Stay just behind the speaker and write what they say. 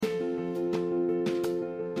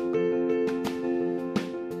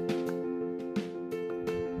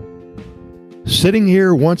Sitting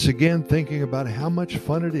here once again thinking about how much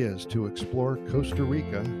fun it is to explore Costa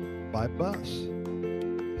Rica by bus.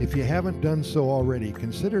 If you haven't done so already,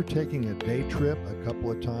 consider taking a day trip a couple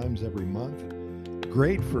of times every month.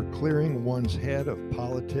 Great for clearing one's head of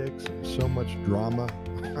politics and so much drama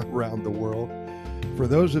around the world. For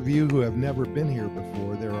those of you who have never been here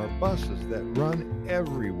before, there are buses that run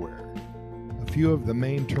everywhere. A few of the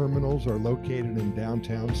main terminals are located in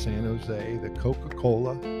downtown San Jose, the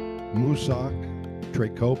Coca-Cola, Musac,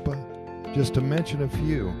 Trecopa, just to mention a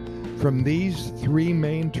few. From these three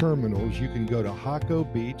main terminals, you can go to Jaco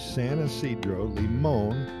Beach, San Isidro,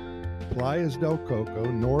 Limon, Playas del Coco,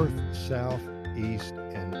 north, south, east,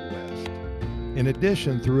 and west. In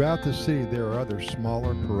addition, throughout the city, there are other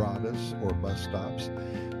smaller paradas or bus stops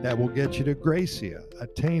that will get you to Gracia,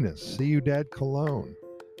 Atenas, Ciudad Colón,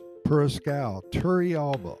 Purascal,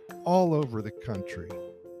 Turrialba, all over the country,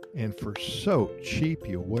 and for so cheap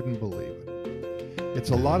you wouldn't believe it. It's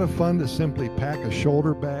a lot of fun to simply pack a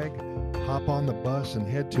shoulder bag, hop on the bus, and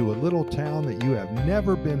head to a little town that you have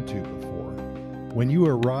never been to before. When you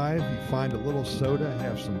arrive, you find a little soda,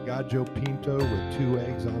 have some gallo pinto with 2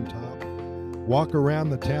 eggs on top, walk around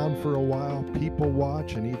the town for a while, people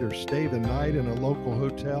watch, and either stay the night in a local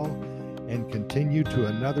hotel and continue to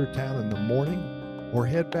another town in the morning, or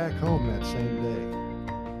head back home that same day.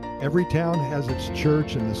 Every town has its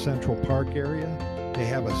church in the Central Park area. They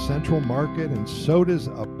have a central market, and sodas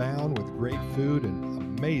abound with great food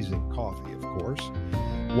and amazing coffee, of course.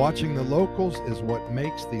 Watching the locals is what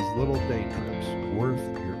makes these little day trips worth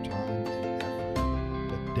your time and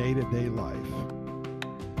effort. The day-to-day life.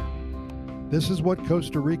 This is what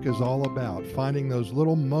Costa Rica is all about, finding those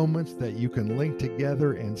little moments that you can link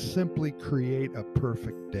together and simply create a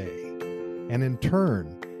perfect day. And in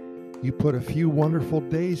turn, you put a few wonderful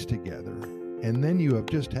days together, and then you have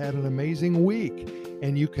just had an amazing week,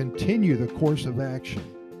 and you continue the course of action.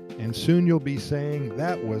 And soon you'll be saying,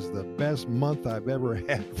 that was the best month I've ever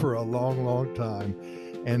had for a long, long time.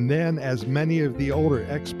 And then, as many of the older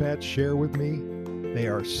expats share with me, they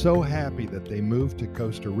are so happy that they moved to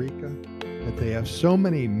Costa Rica, that they have so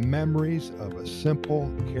many memories of a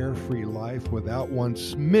simple, carefree life without one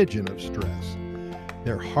smidgen of stress.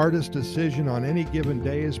 Their hardest decision on any given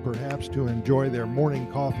day is perhaps to enjoy their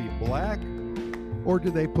morning coffee black, or do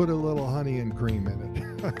they put a little honey and cream in it?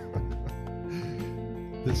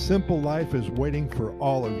 The simple life is waiting for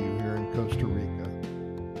all of you here in Costa Rica.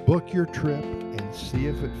 Book your trip and see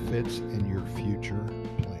if it fits in your future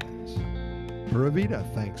plans. Pura Vida,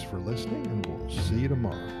 thanks for listening, and we'll see you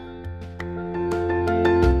tomorrow.